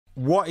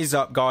What is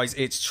up, guys?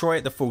 It's Troy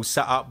at the Full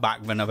Setup,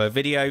 back with another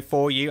video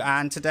for you,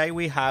 and today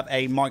we have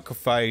a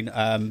microphone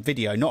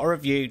video, not a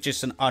review,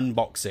 just an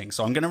unboxing.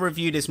 So I'm going to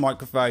review this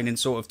microphone in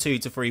sort of 2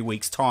 to 3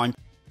 weeks time.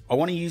 I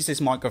want to use this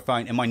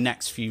microphone in my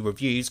next few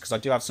reviews because I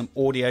do have some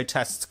audio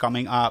tests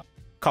coming up,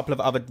 a couple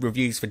of other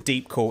reviews for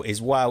Deepcool as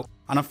well,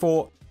 and I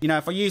thought, you know,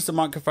 if I use the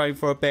microphone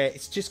for a bit,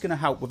 it's just going to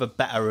help with a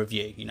better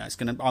review. You know,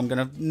 I'm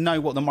going to know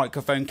what the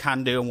microphone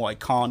can do and what it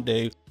can't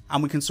do.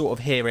 And we can sort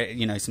of hear it,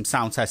 you know, some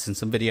sound tests and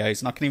some videos,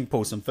 and I can even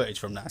pull some footage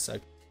from there, so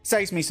it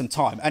saves me some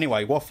time.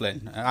 Anyway,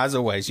 waffling, as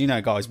always, you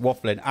know, guys,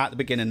 waffling at the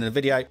beginning of the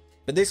video,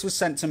 but this was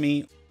sent to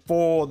me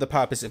for the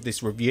purpose of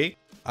this review.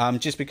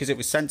 Just because it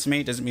was sent to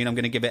me doesn't mean I'm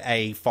going to give it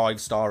a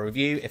 5-star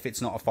review if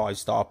it's not a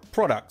 5-star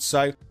product.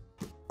 So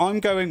I'm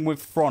going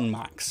with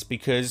Thronmax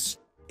because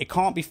it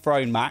can't be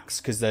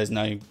Thronmax because there's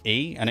no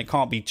E, and it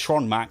can't be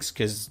Thronmax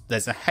because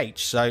there's a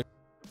H. So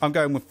I'm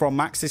going with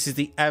Thronmax. This is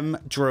the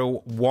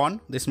MDRILL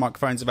One. This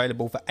microphone's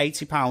available for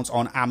 £80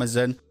 on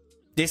Amazon.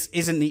 This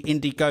isn't the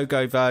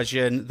Indiegogo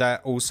version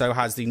that also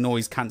has the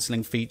noise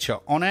cancelling feature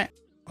on it.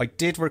 I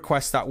did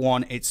request that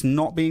one. It's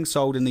not being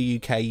sold in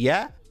the UK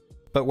yet,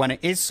 but when it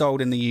is sold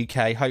in the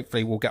UK,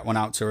 hopefully we'll get one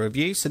out to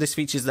review. So this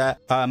features their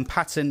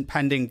patent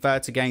pending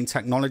Vertigain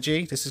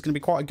technology. This is going to be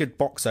quite a good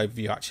box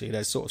overview, actually.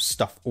 There's sort of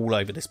stuff all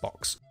over this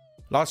box.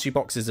 Last few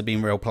boxes have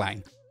been real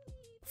plain.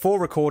 4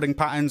 recording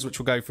patterns, which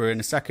we'll go through in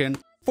a second.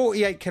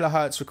 48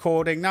 kilohertz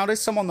recording. Now, there's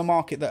some on the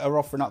market that are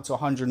offering up to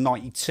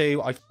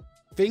 192. I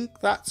think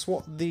that's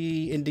what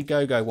the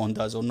Indiegogo one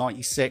does, or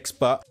 96.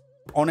 But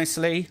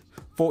honestly,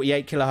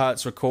 48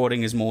 kilohertz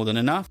recording is more than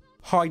enough.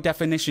 High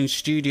definition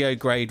studio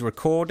grade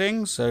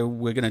recording. So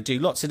we're going to do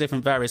lots of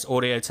different various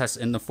audio tests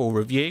in the full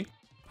review.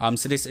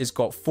 So this has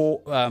got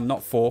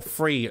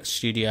 3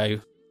 studio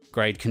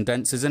grade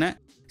condensers in it.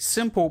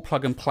 Simple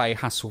plug and play,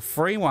 hassle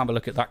free. We'll have a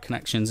look at that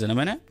connections in a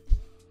minute.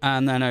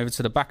 And then over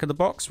to the back of the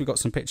box, we've got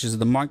some pictures of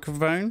the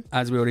microphone.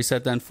 As we already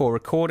said then, 4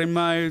 recording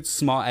modes,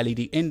 smart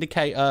LED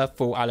indicator,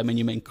 full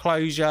aluminium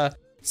enclosure,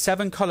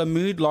 7 color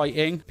mood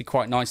lighting. Be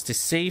quite nice to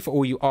see for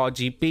all you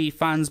RGB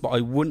fans, but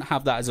I wouldn't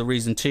have that as a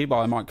reason to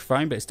buy a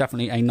microphone, but it's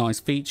definitely a nice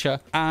feature.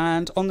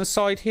 And on the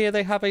side here,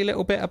 they have a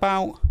little bit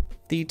about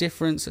the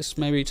difference. Let's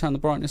maybe turn the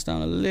brightness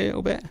down a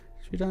little bit.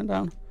 Should we turn it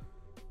down?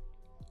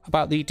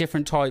 About the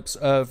different types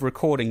of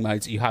recording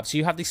modes that you have. So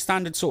you have the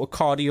standard sort of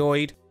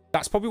cardioid.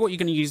 That's probably what you're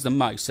going to use the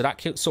most. So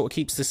that sort of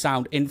keeps the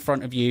sound in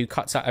front of you,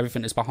 cuts out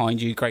everything that's behind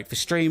you. Great for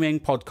streaming,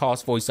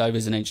 podcast,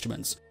 voiceovers, and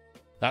instruments.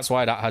 That's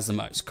why that has the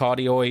most.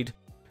 Cardioid,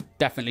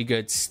 definitely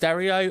good.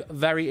 Stereo,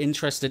 very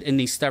interested in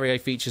these stereo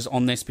features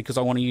on this because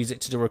I want to use it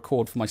to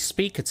record for my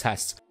speaker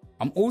tests.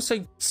 I'm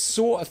also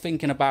sort of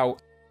thinking about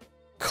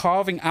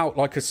carving out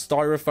like a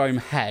styrofoam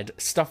head,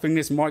 stuffing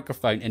this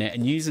microphone in it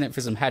and using it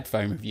for some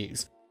headphone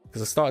reviews.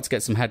 Because I started to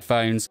get some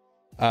headphones.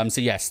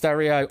 So yeah,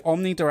 stereo,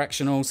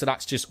 omnidirectional, so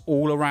that's just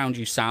all around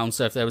you sound.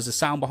 So if there was a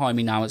sound behind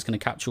me now, it's going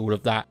to capture all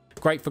of that.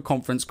 Great for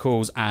conference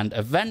calls and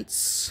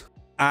events,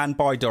 and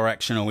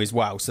bidirectional as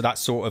well. So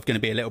that's sort of going to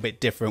be a little bit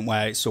different,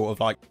 where it's sort of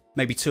like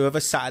maybe 2 of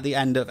us sat at the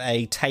end of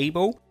a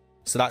table.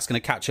 So that's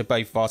going to capture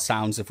both of our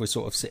sounds if we're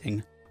sort of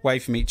sitting away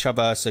from each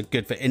other. So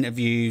good for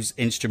interviews,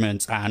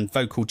 instruments, and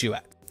vocal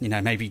duet. You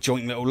know, maybe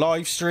joint little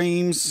live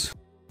streams.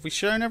 Have we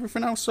shown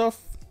everything else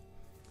off?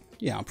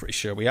 Yeah, I'm pretty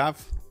sure we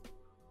have.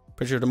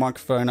 Picture of the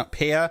microphone up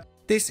here.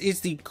 This is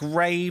the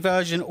grey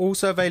version,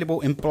 also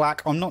available in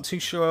black. I'm not too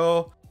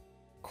sure.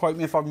 Quote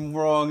me if I'm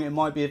wrong. It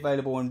might be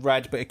available in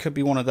red, but it could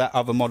be one of their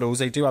other models.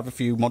 They do have a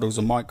few models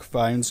of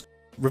microphones.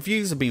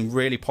 Reviews have been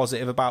really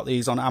positive about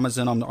these on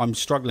Amazon. I'm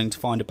struggling to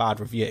find a bad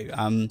review.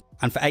 And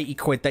for 80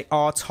 quid, they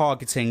are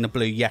targeting the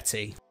Blue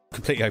Yeti.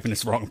 Completely opened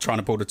this wrong. I'm trying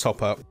to pull the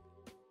top up.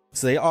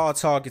 So they are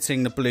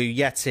targeting the Blue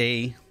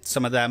Yeti.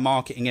 Some of their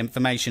marketing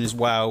information as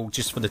well,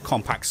 just for the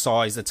compact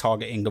size. They're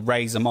targeting the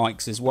Razer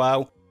mics as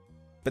well.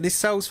 But this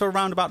sells for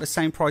around about the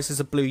same price as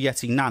a Blue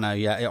Yeti Nano.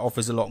 Yeah, it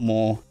offers a lot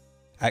more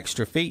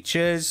extra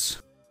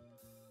features.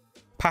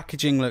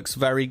 Packaging looks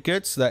very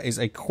good. So that is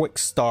a quick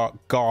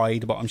start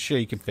guide, but I'm sure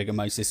you can figure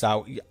most of this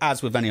out.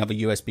 As with any other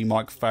USB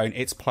microphone,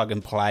 it's plug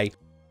and play.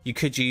 You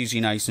could use, you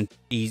know, some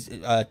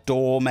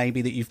DAW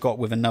maybe that you've got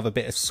with another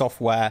bit of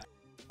software.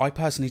 I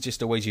personally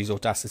just always use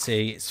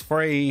Audacity. It's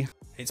free.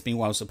 It's been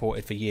well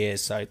supported for years,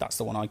 so that's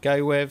the one I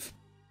go with.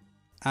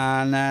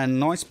 And then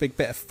nice big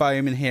bit of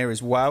foam in here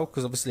as well,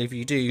 because obviously if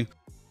you do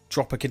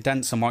drop a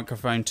condenser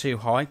microphone too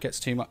high, gets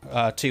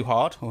too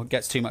hard, or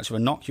gets too much of a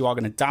knock, you are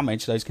going to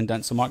damage those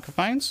condenser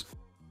microphones.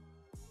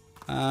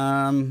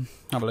 Have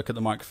a look at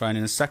the microphone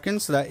in a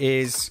second. So that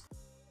is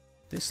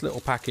this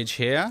little package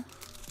here.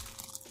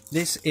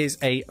 This is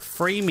a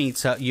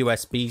 3-meter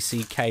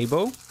USB-C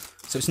cable.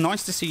 So it's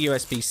nice to see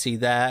USB-C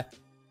there.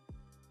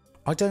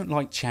 I don't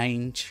like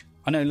change.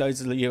 I know loads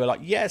of you are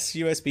like, yes,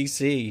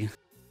 USB-C,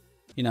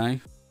 you know,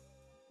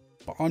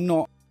 but I'm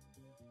not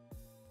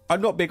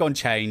big on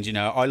change, you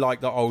know. I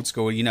like the old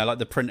school, you know, like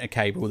the printer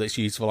cable that's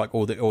used for like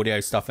all the audio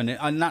stuff.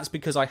 And that's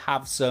because I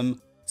have some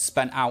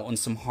spent out on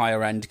some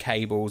higher end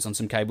cables, on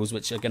some cables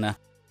which are going to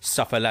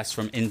suffer less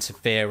from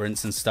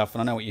interference and stuff.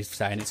 And I know what you're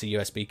saying, it's a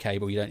USB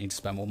cable, you don't need to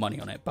spend more money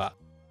on it, but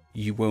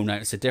you will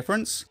notice a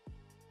difference.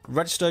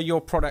 Register your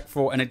product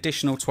for an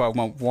additional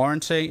 12-month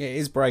warranty. It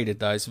is braided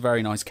though, it's a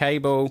very nice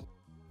cable,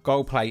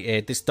 gold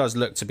plated. This does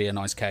look to be a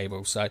nice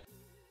cable. So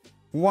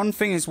one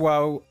thing as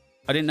well,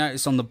 I didn't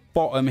notice on the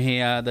bottom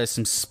here, there's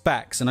some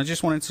specs, and I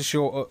just wanted to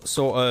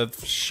sort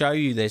of show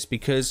you this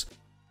because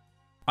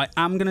I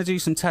am going to do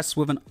some tests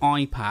with an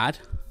iPad.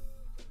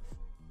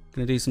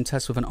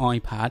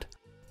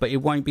 But it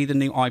won't be the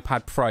new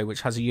iPad Pro,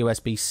 which has a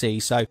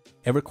USB-C. So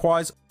it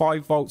requires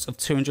 5 volts of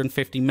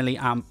 250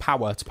 milliamp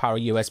power to power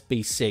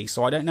USB-C.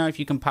 So I don't know if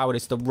you can power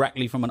this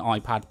directly from an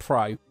iPad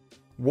Pro.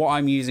 What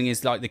I'm using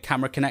is like the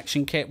camera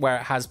connection kit where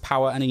it has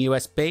power and a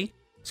USB.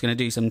 It's going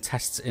to do some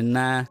tests in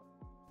there.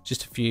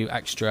 Just a few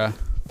extra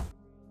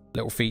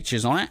little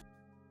features on it.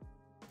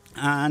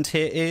 And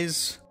here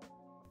is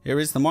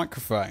the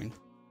microphone.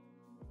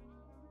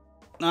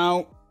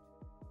 Now,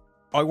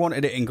 I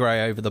wanted it in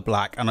grey over the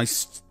black, and I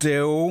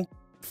still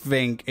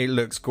think it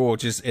looks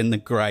gorgeous in the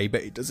grey,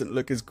 but it doesn't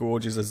look as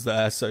gorgeous as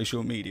their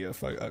social media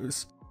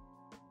photos.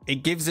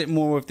 It gives it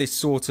more of this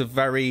sort of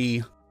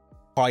very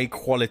high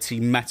quality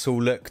metal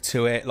look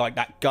to it, like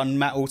that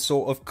gunmetal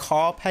sort of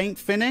car paint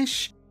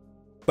finish,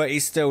 but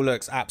it still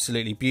looks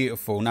absolutely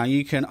beautiful. Now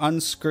you can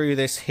unscrew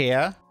this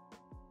here,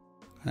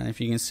 and if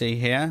you can see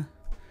here,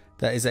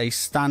 there is a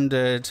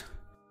standard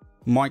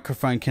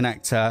microphone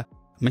connector.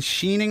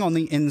 Machining on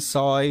the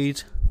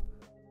inside,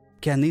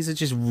 again, these are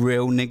just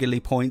real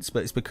niggly points,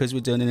 but it's because we're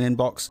doing an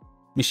inbox.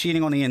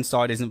 Machining on the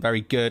inside isn't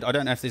very good. I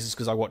don't know if this is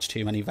because I watch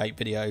too many vape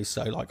videos,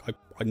 so like I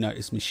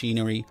noticed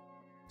machinery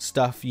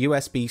stuff.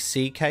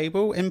 USB-C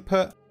cable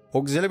input,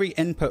 auxiliary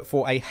input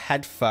for a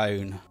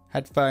headphone.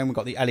 We've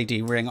got the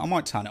LED ring. I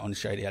might turn it on and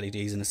show you the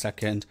LEDs in a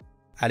second.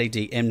 LED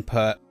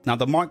input. Now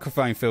the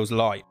microphone feels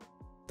light.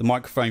 The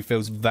microphone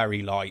feels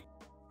very light.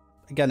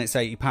 Again, it's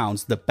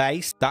 £80. The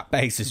bass, that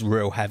bass is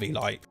real heavy,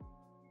 like.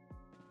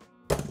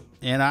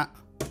 Hear that?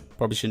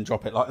 Probably shouldn't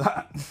drop it like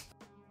that.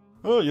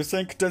 Oh, you're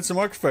saying condenser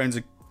microphones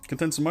are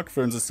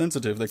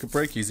sensitive, they could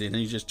break easy, and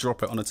then you just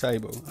drop it on a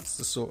table. That's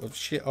the sort of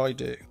shit I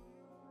do.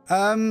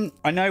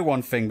 I know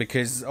one thing,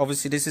 because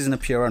obviously this isn't a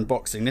pure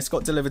unboxing. This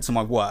got delivered to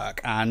my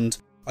work, and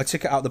I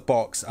took it out of the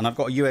box, and I've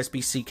got a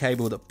USB-C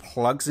cable that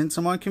plugs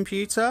into my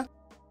computer,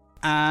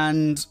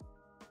 and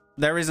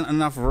there isn't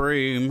enough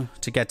room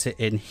to get it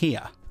in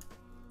here.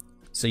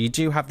 So you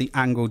do have the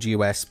angled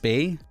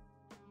USB.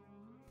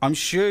 I'm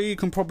sure you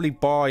can probably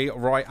buy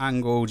right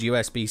angled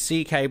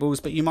USB-C cables,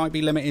 but you might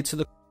be limited to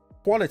the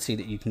quality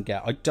that you can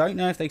get. I don't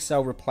know if they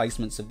sell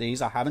replacements of these.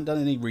 I haven't done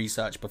any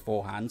research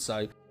beforehand,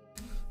 so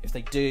if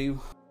they do,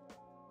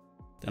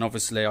 then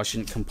obviously I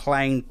shouldn't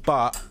complain.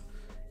 But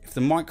if the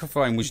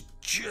microphone was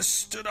just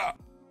stood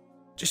up,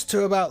 just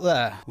to about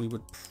there, we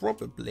would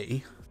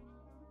probably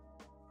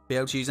be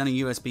able to use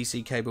any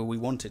USB-C cable we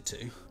wanted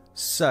to.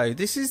 So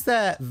this is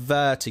their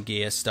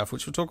Vertigear stuff,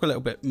 which we'll talk a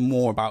little bit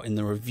more about in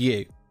the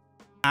review.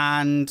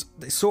 And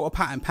it's sort of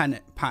patent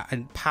pending.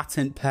 It's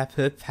patent pending,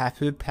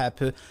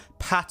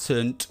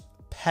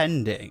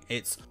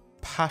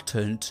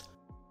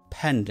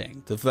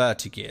 the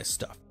Vertigear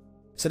stuff.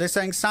 So they're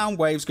saying sound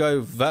waves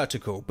go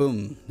vertical.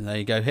 Boom. There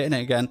you go, hitting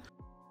it again.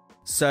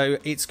 So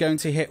it's going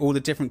to hit all the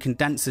different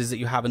condensers that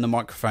you have in the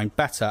microphone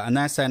better. And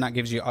they're saying that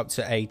gives you up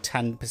to a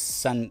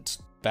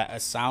 10% better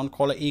sound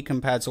quality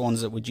compared to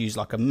ones that would use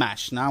like a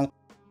mesh. Now,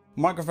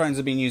 microphones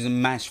have been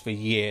using mesh for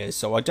years,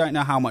 so I don't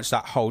know how much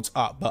that holds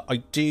up, but I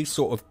do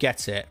sort of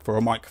get it for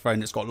a microphone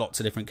that's got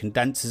lots of different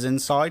condensers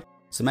inside.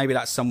 So maybe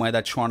that's somewhere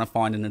they're trying to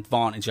find an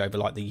advantage over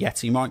like the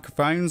Yeti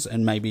microphones,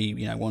 and maybe,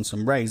 you know, want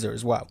some Razer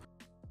as well.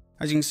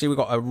 As you can see, we've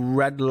got a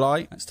red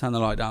light. Let's turn the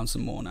light down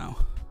some more now.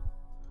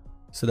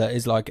 So there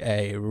is like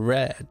a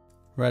red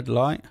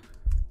light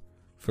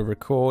for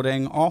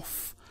recording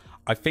off.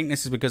 I think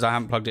this is because I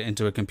haven't plugged it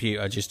into a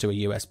computer, just to a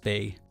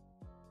USB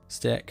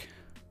stick,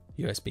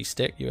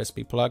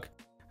 USB plug.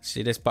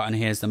 See this button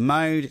here is the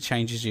mode. It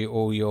changes you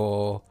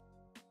all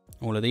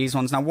of these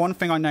ones. Now, one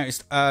thing I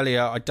noticed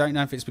earlier, I don't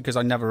know if it's because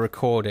I never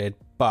recorded,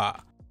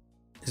 but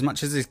as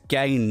much as this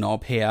gain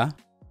knob here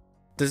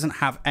doesn't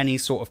have any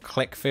sort of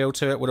click feel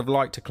to it, would have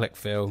liked a click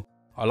feel.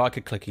 I like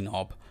a clicky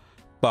knob,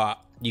 but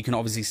you can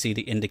obviously see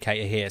the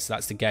indicator here, so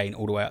that's the gain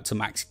all the way up to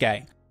max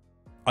gain.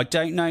 I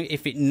don't know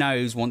if it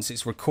knows once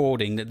it's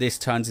recording that this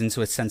turns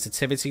into a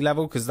sensitivity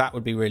level, because that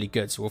would be really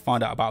good. So we'll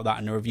find out about that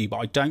in the review, but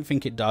I don't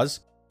think it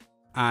does.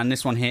 And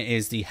this one here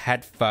is the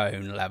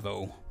headphone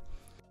level.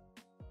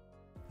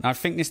 Now I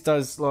think this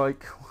does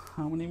like,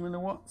 how many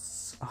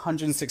milliwatts?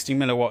 160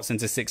 milliwatts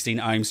into 16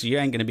 ohms. So you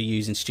ain't going to be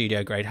using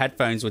studio grade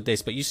headphones with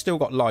this, but you still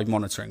got live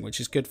monitoring, which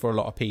is good for a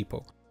lot of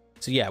people.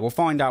 So yeah, we'll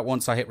find out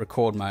once I hit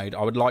record mode.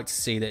 I would like to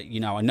see that, you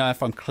know, I know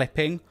if I'm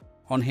clipping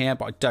on here,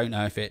 but I don't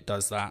know if it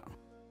does that.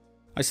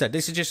 I said,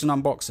 this is just an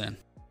unboxing.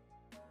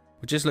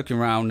 We're just looking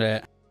around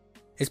it.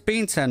 It's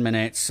been 10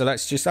 minutes, so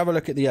let's just have a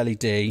look at the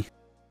LED. It's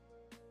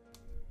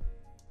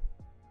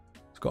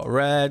got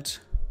red,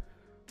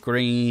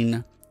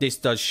 green. This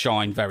does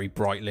shine very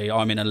brightly.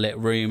 I'm in a lit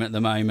room at the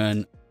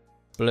moment.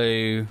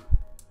 blue,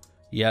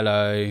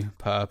 yellow,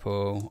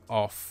 purple,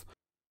 off.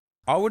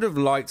 I would have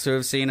liked to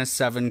have seen a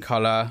 7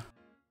 color.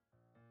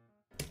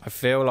 I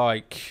feel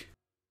like,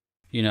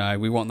 you know,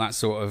 we want that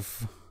sort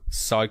of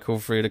cycle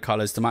through the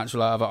colors to match a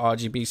lot of other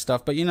RGB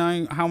stuff. But you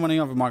know, how many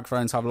other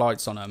microphones have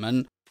lights on them?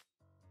 And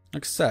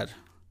like I said,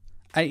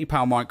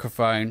 £80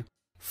 microphone.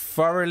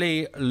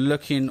 Thoroughly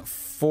looking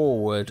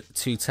forward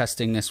to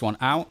testing this one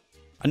out.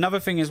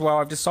 Another thing as well,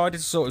 I've decided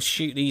to sort of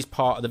shoot these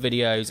part of the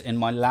videos in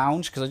my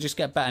lounge because I just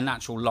get better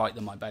natural light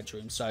than my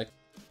bedroom. So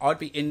I'd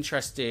be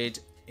interested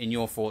in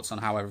your thoughts on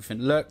how everything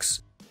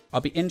looks.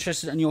 I'd be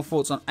interested in your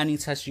thoughts on any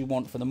tests you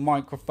want for the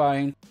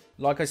microphone.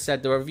 Like I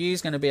said, the review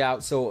is going to be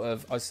out sort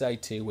of, I say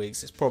 2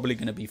 weeks. It's probably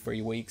going to be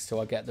 3 weeks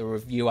till I get the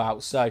review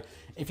out. So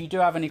if you do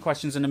have any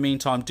questions in the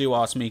meantime, do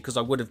ask me because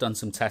I would have done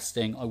some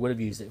testing. I would have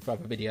used it for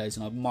other videos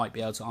and I might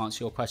be able to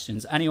answer your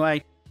questions.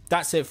 Anyway,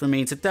 that's it from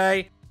me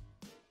today.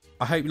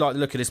 I hope you like the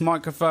look of this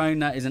microphone.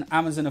 There is an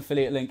Amazon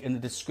affiliate link in the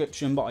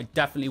description, but I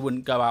definitely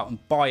wouldn't go out and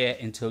buy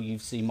it until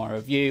you've seen my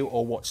review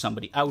or watch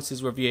somebody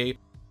else's review.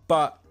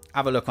 But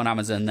have a look on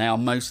Amazon. They are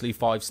mostly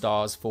 5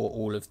 stars for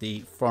all of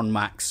the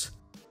Thronmax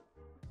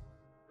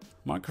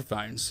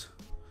microphones.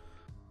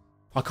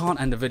 I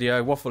can't end the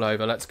video. Waffle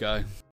over. Let's go.